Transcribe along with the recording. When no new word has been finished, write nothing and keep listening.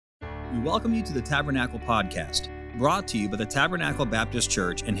We welcome you to the Tabernacle Podcast, brought to you by the Tabernacle Baptist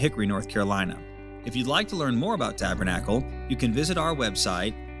Church in Hickory, North Carolina. If you'd like to learn more about Tabernacle, you can visit our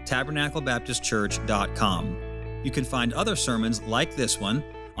website, tabernaclebaptistchurch.com. You can find other sermons like this one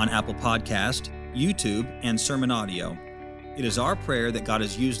on Apple Podcast, YouTube, and Sermon Audio. It is our prayer that God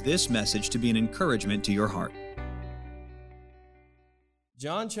has used this message to be an encouragement to your heart.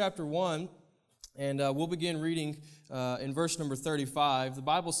 John chapter 1, and we'll begin reading in verse number 35. The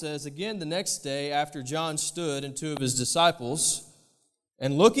Bible says, "Again the next day after John stood and two of his disciples,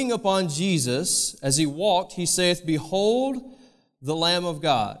 and looking upon Jesus as he walked, he saith, Behold the Lamb of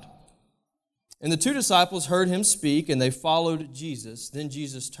God. And the two disciples heard him speak, and they followed Jesus. Then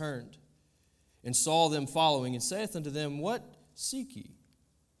Jesus turned and saw them following, and saith unto them, What seek ye?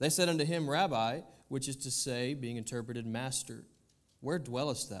 They said unto him, Rabbi, which is to say, being interpreted, Master, where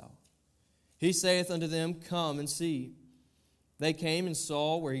dwellest thou? He saith unto them, Come and see. They came and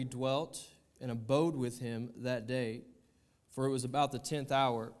saw where he dwelt, and abode with him that day, for it was about the 10th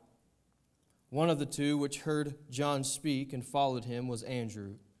hour. One of the two which heard John speak and followed him was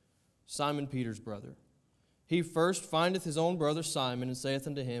Andrew, Simon Peter's brother. He first findeth his own brother Simon, and saith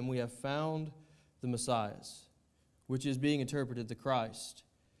unto him, We have found the Messiah, which is being interpreted the Christ.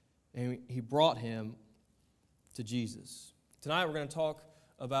 And he brought him to Jesus." Tonight we're going to talk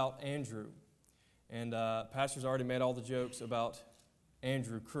about Andrew. And Pastor's already made all the jokes about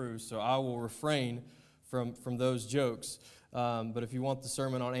Andrew Cruz, so I will refrain from those jokes. But if you want the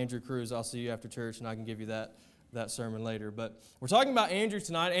sermon on Andrew Cruz, I'll see you after church, and I can give you that sermon later. But we're talking about Andrew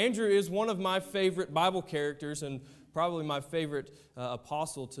tonight. Andrew is one of my favorite Bible characters and probably my favorite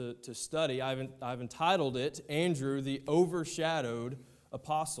apostle to study. I've entitled it, Andrew, the Overshadowed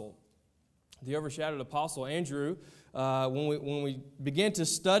Apostle. The Overshadowed Apostle. Andrew, when we begin to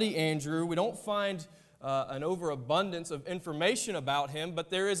study Andrew, we don't find an overabundance of information about him,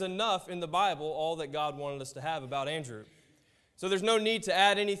 but there is enough in the Bible, all that God wanted us to have about Andrew. So there's no need to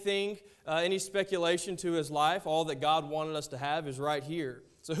add anything, any speculation to his life. All that God wanted us to have is right here.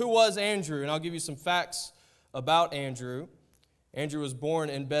 So who was Andrew? And I'll give you some facts about Andrew. Andrew was born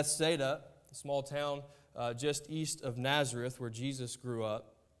in Bethsaida, a small town just east of Nazareth where Jesus grew up.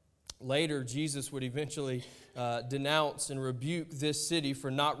 Later, Jesus would eventually denounce and rebuke this city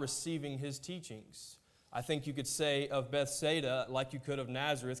for not receiving his teachings. I think you could say of Bethsaida, like you could of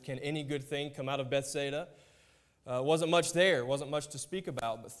Nazareth, can any good thing come out of Bethsaida? Wasn't much there, wasn't much to speak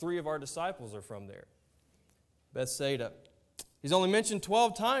about, but 3 of our disciples are from there. Bethsaida. He's only mentioned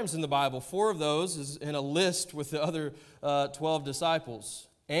 12 times in the Bible. 4 of those is in a list with the other 12 disciples.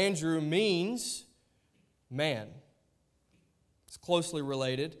 Andrew means man. It's closely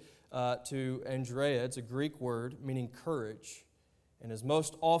related to Andrea. It's a Greek word meaning courage and is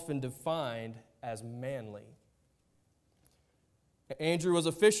most often defined as manly. Andrew was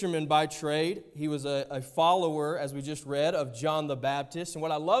a fisherman by trade. He was a follower, as we just read, of John the Baptist. And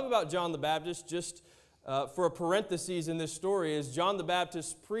what I love about John the Baptist, just for a parenthesis in this story, is John the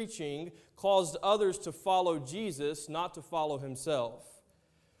Baptist's preaching caused others to follow Jesus, not to follow himself.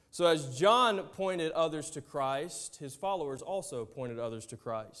 So as John pointed others to Christ, his followers also pointed others to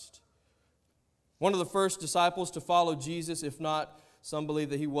Christ. One of the first disciples to follow Jesus, if not, some believe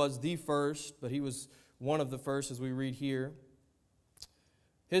that he was the first, but he was one of the first as we read here.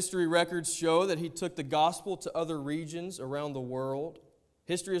 History records show that he took the gospel to other regions around the world.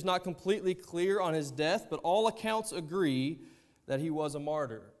 History is not completely clear on his death, but all accounts agree that he was a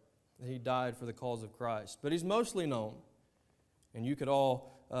martyr, that he died for the cause of Christ. But he's mostly known, and you could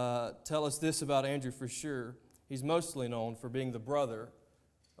all tell us this about Andrew for sure. He's mostly known for being the brother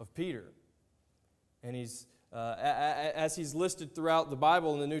of Peter. And he's as he's listed throughout the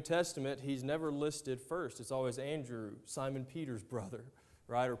Bible in the New Testament, he's never listed first. It's always Andrew, Simon Peter's brother,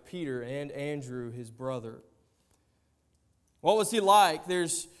 right? Or Peter and Andrew, his brother. What was he like?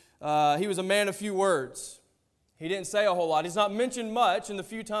 He was a man of few words. He didn't say a whole lot. He's not mentioned much, and the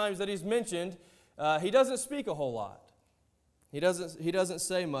few times that he's mentioned, he doesn't speak a whole lot. He doesn't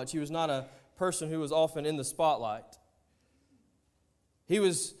say much. He was not a person who was often in the spotlight.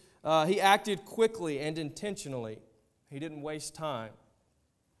 He acted quickly and intentionally. He didn't waste time.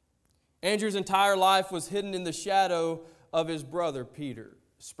 Andrew's entire life was hidden in the shadow of his brother Peter.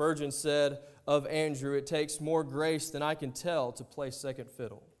 Spurgeon said of Andrew, "It takes more grace than I can tell to play second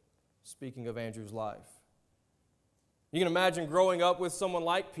fiddle." Speaking of Andrew's life. You can imagine growing up with someone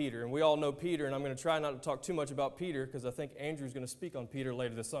like Peter, and we all know Peter, and I'm going to try not to talk too much about Peter because I think Andrew's going to speak on Peter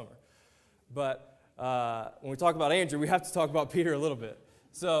later this summer. But when we talk about Andrew, we have to talk about Peter a little bit.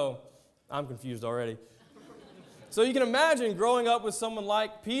 So, I'm confused already. So you can imagine growing up with someone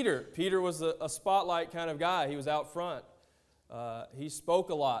like Peter. Peter was a spotlight kind of guy. He was out front. He spoke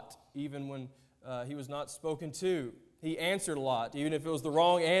a lot, even when he was not spoken to. He answered a lot, even if it was the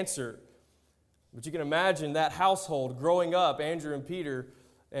wrong answer. But you can imagine that household growing up, Andrew and Peter,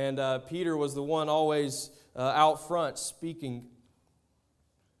 and Peter was the one always out front speaking.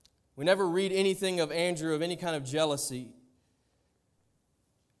 We never read anything of Andrew of any kind of jealousy.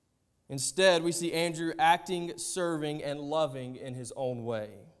 Instead, we see Andrew acting, serving, and loving in his own way.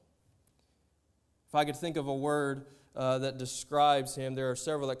 If I could think of a word that describes him, there are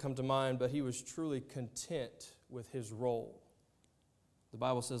several that come to mind, but he was truly content with his role. The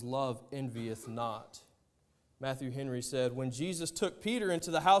Bible says, love envieth not. Matthew Henry said, when Jesus took Peter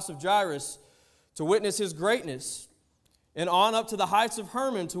into the house of Jairus to witness his greatness, and on up to the heights of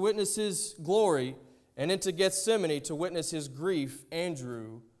Hermon to witness his glory, and into Gethsemane to witness his grief,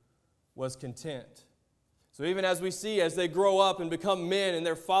 Andrew was content. So even as we see, as they grow up and become men and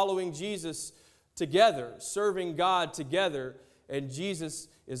they're following Jesus together, serving God together, and Jesus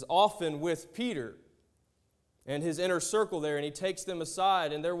is often with Peter and his inner circle there, and he takes them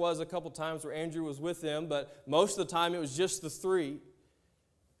aside, and there was a couple times where Andrew was with them, but most of the time it was just the three.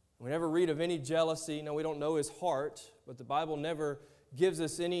 We never read of any jealousy. No, we don't know his heart, but the Bible never gives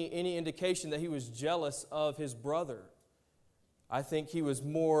us any indication that he was jealous of his brother. I think he was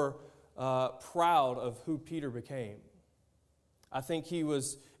more proud of who Peter became. I think he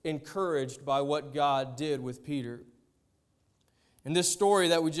was encouraged by what God did with Peter. In this story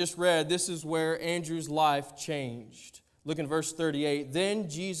that we just read, this is where Andrew's life changed. Look in verse 38. Then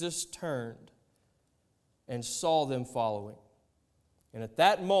Jesus turned and saw them following. And at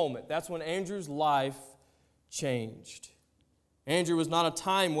that moment, that's when Andrew's life changed. Andrew was not a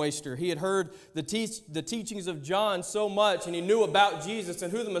time waster. He had heard the teachings of John so much, and he knew about Jesus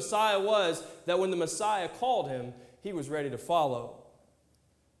and who the Messiah was, that when the Messiah called him, he was ready to follow.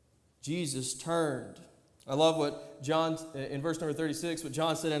 Jesus turned. I love what John, in verse number 36, what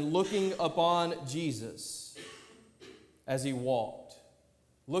John said, and looking upon Jesus as he walked.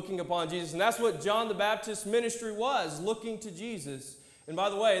 Looking upon Jesus. And that's what John the Baptist's ministry was, looking to Jesus. And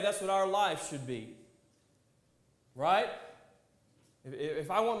by the way, that's what our life should be. Right? If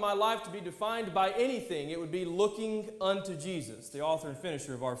I want my life to be defined by anything, it would be looking unto Jesus, the author and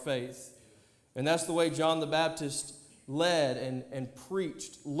finisher of our faith. And that's the way John the Baptist led and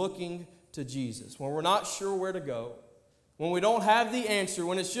preached, looking to Jesus. When we're not sure where to go, when we don't have the answer,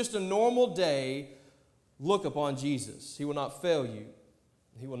 when it's just a normal day, look upon Jesus. He will not fail you.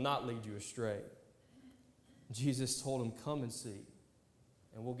 He will not lead you astray. Jesus told him, come and see.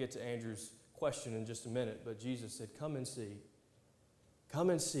 And we'll get to Andrew's question in just a minute, but Jesus said, come and see. Come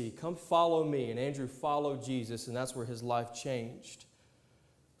and see. Come follow me. And Andrew followed Jesus, and that's where his life changed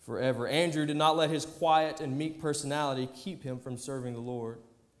forever. Andrew did not let his quiet and meek personality keep him from serving the Lord.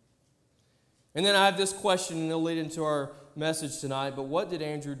 And then I have this question, and it'll lead into our message tonight, but what did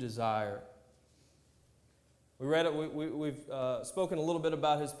Andrew desire? We read it. We've spoken a little bit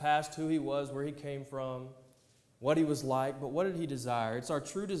about his past, who he was, where he came from, what he was like, but what did he desire? It's our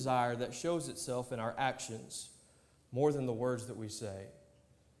true desire that shows itself in our actions more than the words that we say.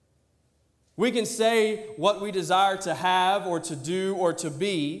 We can say what we desire to have or to do or to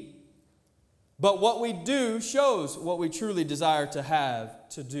be, but what we do shows what we truly desire to have,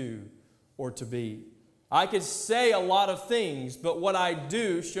 to do, or to be. I could say a lot of things, but what I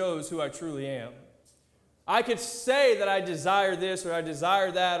do shows who I truly am. I could say that I desire this or I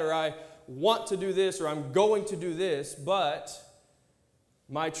desire that or I want to do this or I'm going to do this, but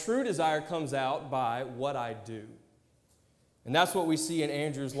my true desire comes out by what I do. And that's what we see in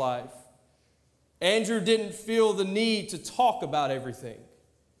Andrew's life. Andrew didn't feel the need to talk about everything.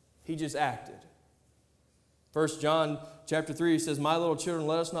 He just acted. 1 John chapter 3 says, my little children,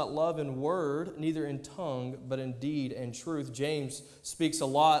 let us not love in word, neither in tongue, but in deed and truth. James speaks a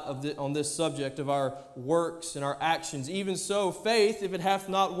lot on this subject of our works and our actions. Even so, faith, if it hath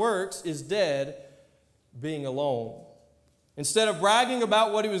not works, is dead, being alone. Instead of bragging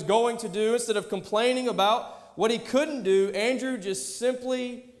about what he was going to do, instead of complaining about what he couldn't do, Andrew just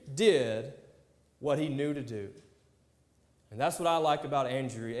simply did what he knew to do. And that's what I like about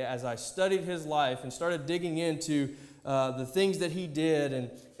Andrew. As I studied his life and started digging into the things that he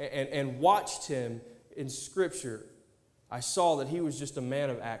did and watched him in Scripture, I saw that he was just a man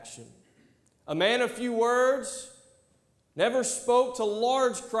of action. A man of few words, never spoke to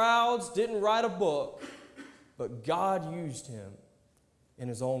large crowds, didn't write a book, but God used him in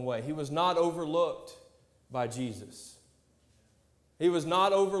his own way. He was not overlooked by Jesus. He was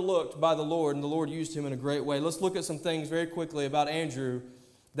not overlooked by the Lord, and the Lord used him in a great way. Let's look at some things very quickly about Andrew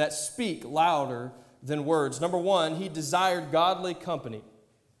that speak louder than words. Number one, he desired godly company.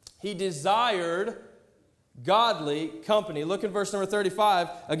 He desired godly company. Look in verse number 35.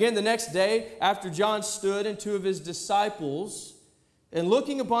 Again, the next day, after John stood and two of his disciples, and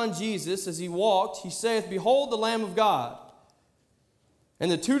looking upon Jesus as he walked, he saith, Behold the Lamb of God. And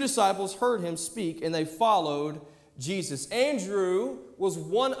the two disciples heard him speak, and they followed Jesus. Andrew was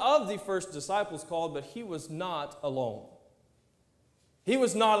one of the first disciples called, but he was not alone. He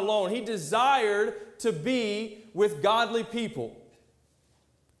was not alone. He desired to be with godly people.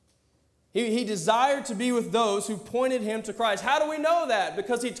 He desired to be with those who pointed him to Christ. How do we know that?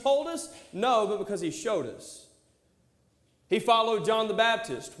 Because he told us? No, but because he showed us. He followed John the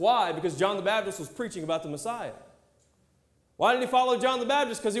Baptist. Why? Because John the Baptist was preaching about the Messiah. Why did he follow John the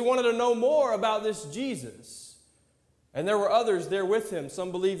Baptist? Because he wanted to know more about this Jesus. And there were others there with him.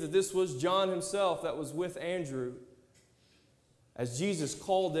 Some believe that this was John himself that was with Andrew as Jesus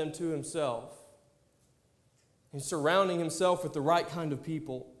called them to himself. He's surrounding himself with the right kind of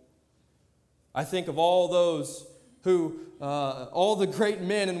people. I think of all those who, all the great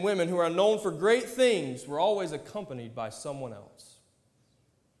men and women who are known for great things were always accompanied by someone else.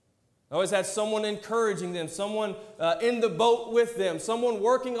 They always had someone encouraging them, someone in the boat with them, someone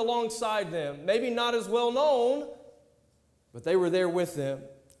working alongside them. Maybe not as well known, but they were there with them.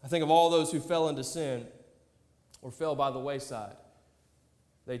 I think of all those who fell into sin or fell by the wayside.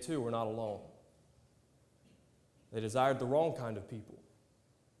 They too were not alone. They desired the wrong kind of people.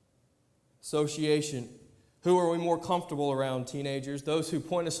 Association. Who are we more comfortable around, teenagers? Those who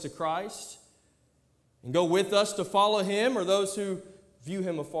point us to Christ and go with us to follow Him, or those who view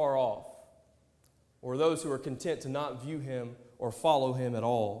Him afar off? Or those who are content to not view Him or follow Him at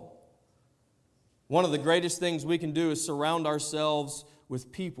all? One of the greatest things we can do is surround ourselves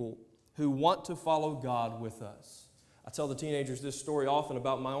with people who want to follow God with us. I tell the teenagers this story often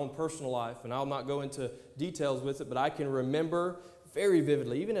about my own personal life, and I'll not go into details with it, but I can remember very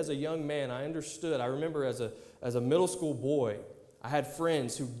vividly, even as a young man, I understood. I remember as a middle school boy, I had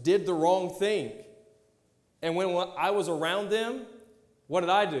friends who did the wrong thing. And when I was around them, what did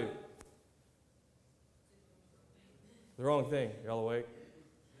I do? The wrong thing. Y'all awake?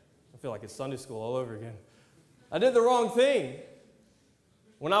 I feel like it's Sunday school all over again. I did the wrong thing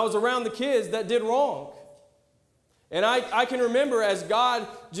when I was around the kids that did wrong. And I can remember as God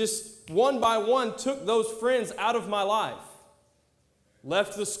just one by one took those friends out of my life.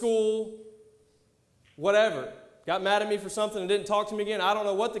 Left the school, whatever. Got mad at me for something and didn't talk to me again. I don't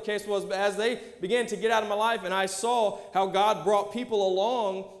know what the case was, but as they began to get out of my life and I saw how God brought people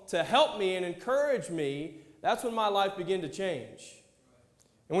along to help me and encourage me, that's when my life began to change.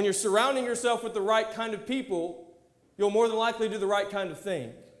 And when you're surrounding yourself with the right kind of people, you'll more than likely do the right kind of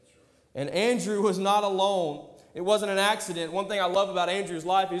thing. And Andrew was not alone. It wasn't an accident. One thing I love about Andrew's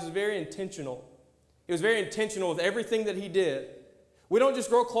life, he was very intentional. He was very intentional with everything that he did. We don't just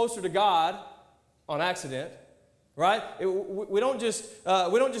grow closer to God on accident, right? We don't just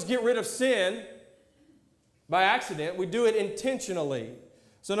get rid of sin by accident. We do it intentionally.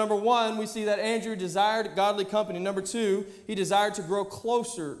 So number one, we see that Andrew desired godly company. Number two, he desired to grow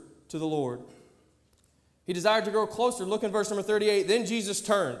closer to the Lord. He desired to grow closer. Look in verse number 38. Then Jesus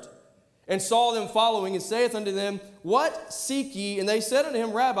turned and saw them following, and saith unto them, What seek ye? And they said unto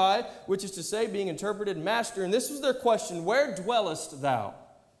him, Rabbi, which is to say, being interpreted, Master. And this was their question, Where dwellest thou?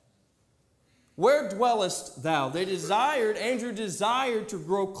 Where dwellest thou? Andrew desired to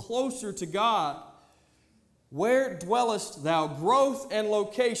grow closer to God. Where dwellest thou? Growth and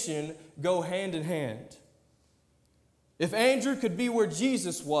location go hand in hand. If Andrew could be where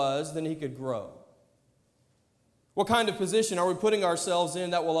Jesus was, then he could grow. What kind of position are we putting ourselves in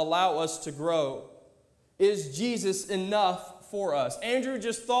that will allow us to grow? Is Jesus enough for us? Andrew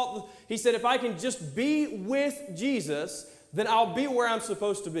just thought, he said, if I can just be with Jesus, then I'll be where I'm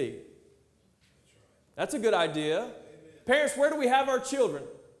supposed to be. That's a good idea. Amen. Parents, where do we have our children?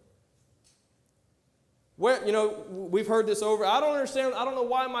 Where, we've heard this over. I don't understand. I don't know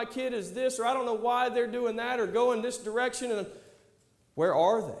why my kid is this, or I don't know why they're doing that, or going this direction. And where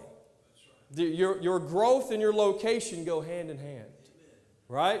are they? Your growth and your location go hand in hand,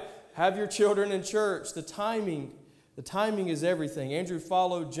 right? Have your children in church. The timing is everything. Andrew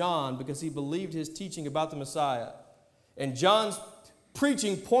followed John because he believed his teaching about the Messiah. And John's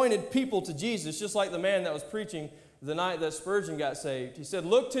preaching pointed people to Jesus, just like the man that was preaching the night that Spurgeon got saved. He said,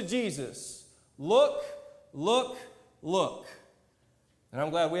 look to Jesus. Look, look, look. And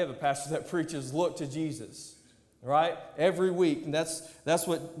I'm glad we have a pastor that preaches, look to Jesus. Right? Every week. And that's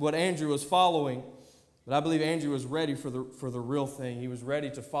what Andrew was following. But I believe Andrew was ready for the real thing. He was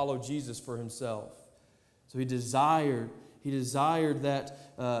ready to follow Jesus for himself. So he desired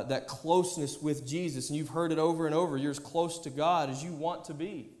that closeness with Jesus. And you've heard it over and over. You're as close to God as you want to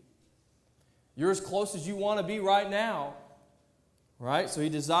be. You're as close as you want to be right now. Right? So he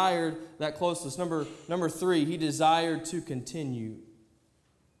desired that closeness. Number 3, he desired to continue.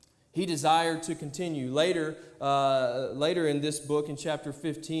 He desired to continue. Later in this book, in chapter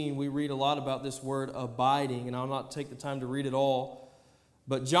 15, we read a lot about this word abiding, and I'll not take the time to read it all.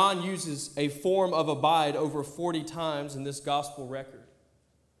 But John uses a form of abide over 40 times in this gospel record.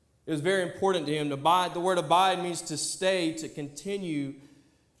 It was very important to him to abide. The word abide means to stay, to continue,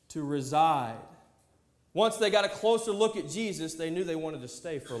 to reside. Once they got a closer look at Jesus, they knew they wanted to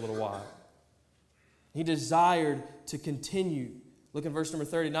stay for a little while. He desired to continue. Look in verse number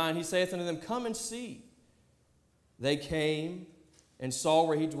 39. He saith unto them, Come and see. They came and saw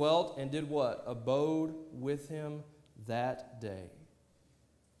where he dwelt and did what? Abode with him that day.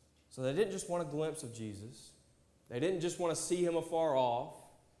 So they didn't just want a glimpse of Jesus. They didn't just want to see him afar off.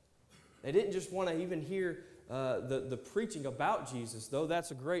 They didn't just want to even hear the preaching about Jesus, though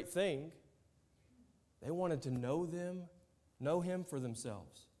that's a great thing. They wanted to know him for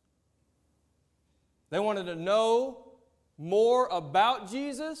themselves. They wanted to know more about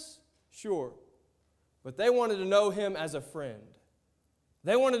Jesus, sure, but they wanted to know him as a friend.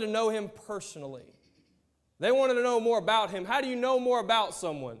 They wanted to know him personally. They wanted to know more about him. How do you know more about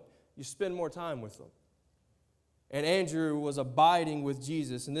someone? You spend more time with them. And Andrew was abiding with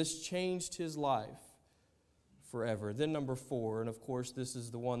Jesus, and this changed his life forever. Then number 4, and of course this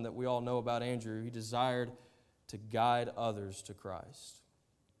is the one that we all know about Andrew. He desired to guide others to Christ.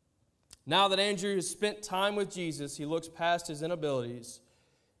 Now that Andrew has spent time with Jesus, he looks past his inabilities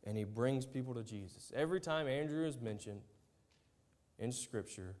and he brings people to Jesus. Every time Andrew is mentioned in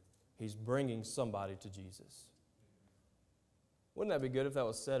Scripture, he's bringing somebody to Jesus. Wouldn't that be good if that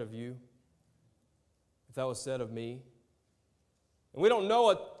was said of you? If that was said of me? And we don't know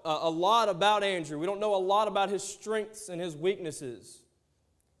a lot about Andrew. We don't know a lot about his strengths and his weaknesses.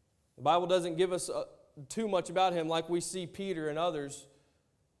 The Bible doesn't give us too much about him like we see Peter and others.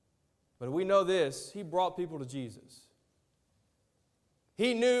 But we know this, he brought people to Jesus.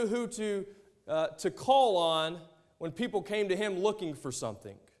 He knew who to call on when people came to him looking for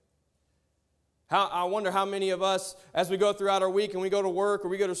something. I wonder how many of us, as we go throughout our week and we go to work or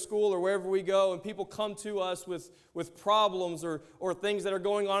we go to school or wherever we go, and people come to us with problems or things that are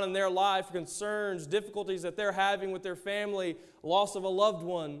going on in their life, concerns, difficulties that they're having with their family, loss of a loved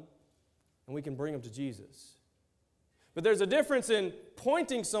one, and we can bring them to Jesus. But there's a difference in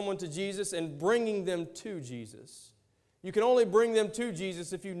pointing someone to Jesus and bringing them to Jesus. You can only bring them to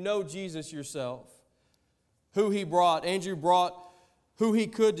Jesus if you know Jesus yourself. Who he brought. Andrew brought who he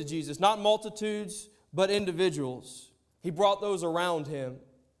could to Jesus. Not multitudes, but individuals. He brought those around him.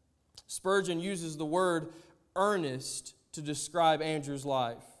 Spurgeon uses the word earnest to describe Andrew's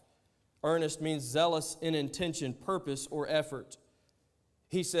life. Earnest means zealous in intention, purpose, or effort.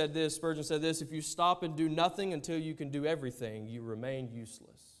 He said this, Spurgeon said this, if you stop and do nothing until you can do everything, you remain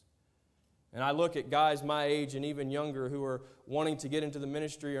useless. And I look at guys my age and even younger who are wanting to get into the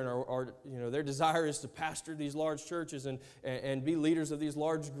ministry and their desire is to pastor these large churches and be leaders of these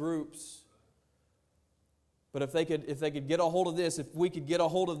large groups. But if they could get a hold of this, if we could get a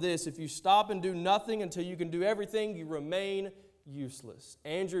hold of this, if you stop and do nothing until you can do everything, you remain useless.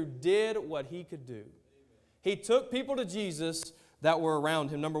 Andrew did what he could do. He took people to Jesus that were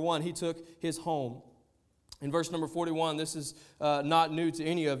around him. Number 1, he took his home. In verse number 41, this is not new to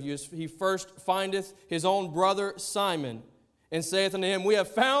any of you. He first findeth his own brother Simon, and saith unto him, We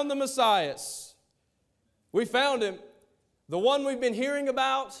have found the Messiah. We found him. The one we've been hearing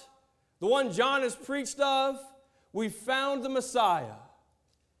about, the one John has preached of, we found the Messiah.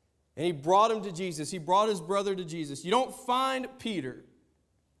 And he brought him to Jesus. He brought his brother to Jesus. You don't find Peter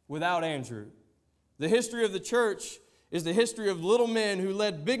without Andrew. The history of the church is the history of little men who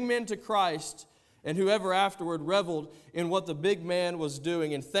led big men to Christ, and whoever afterward reveled in what the big man was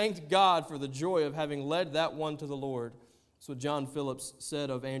doing and thanked God for the joy of having led that one to the Lord. That's what John Phillips said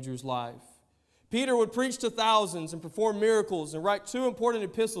of Andrew's life. Peter would preach to thousands and perform miracles and write 2 important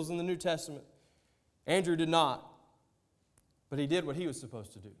epistles in the New Testament. Andrew did not, but he did what he was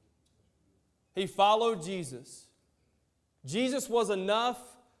supposed to do. He followed Jesus. Jesus was enough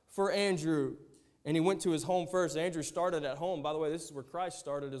for Andrew, and he went to his home first. Andrew started at home. By the way, this is where Christ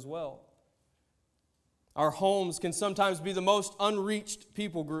started as well. Our homes can sometimes be the most unreached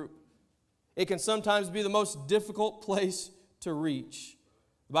people group. It can sometimes be the most difficult place to reach.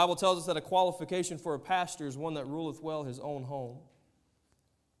 The Bible tells us that a qualification for a pastor is one that ruleth well his own home.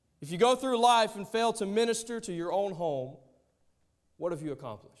 If you go through life and fail to minister to your own home, what have you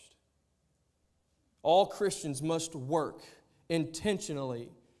accomplished? All Christians must work intentionally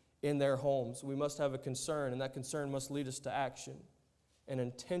in their homes. We must have a concern, and that concern must lead us to action. And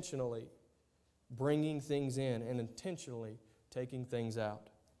intentionally bringing things in and intentionally taking things out.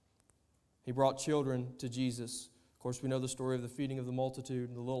 He brought children to Jesus. Of course, we know the story of the feeding of the multitude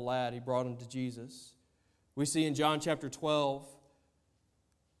and the little lad. He brought him to Jesus. We see in John chapter 12,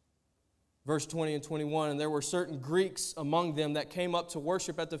 verse 20 and 21, and there were certain Greeks among them that came up to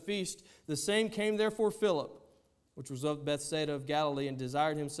worship at the feast. The same came therefore Philip, which was of Bethsaida of Galilee, and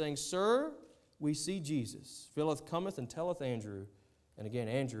desired him, saying, Sir, we see Jesus. Philip cometh and telleth Andrew. And again,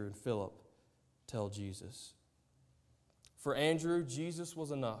 Andrew and Philip tell Jesus. For Andrew, Jesus was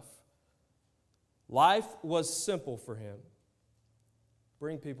enough. Life was simple for him.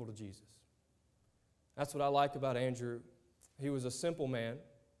 Bring people to Jesus. That's what I like about Andrew. He was a simple man.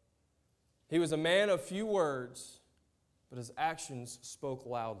 He was a man of few words, but his actions spoke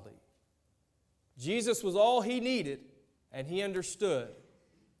loudly. Jesus was all he needed, and he understood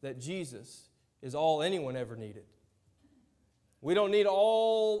that Jesus is all anyone ever needed. We don't need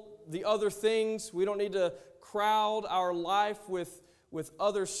all the other things. We don't need to crowd our life with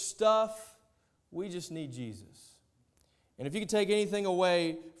other stuff. We just need Jesus. And if you could take anything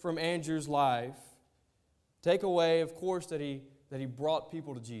away from Andrew's life, take away, of course, that he brought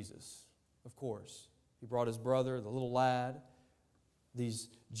people to Jesus. Of course. He brought his brother, the little lad, these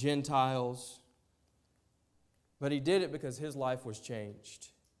Gentiles. But he did it because his life was changed.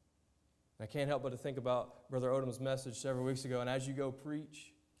 And I can't help but to think about Brother Odom's message several weeks ago, and as you go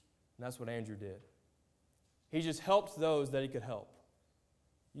preach, and that's what Andrew did. He just helped those that he could help.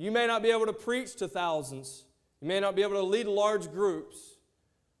 You may not be able to preach to thousands. You may not be able to lead large groups,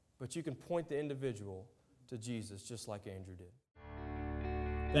 but you can point the individual to Jesus just like Andrew did.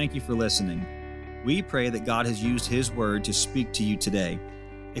 Thank you for listening. We pray that God has used His Word to speak to you today.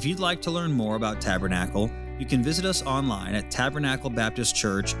 If you'd like to learn more about Tabernacle, you can visit us online at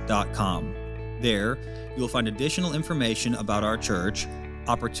tabernaclebaptistchurch.com. There, you'll find additional information about our church,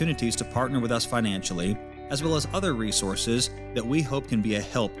 opportunities to partner with us financially, as well as other resources that we hope can be a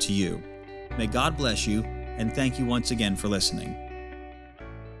help to you. May God bless you, and thank you once again for listening.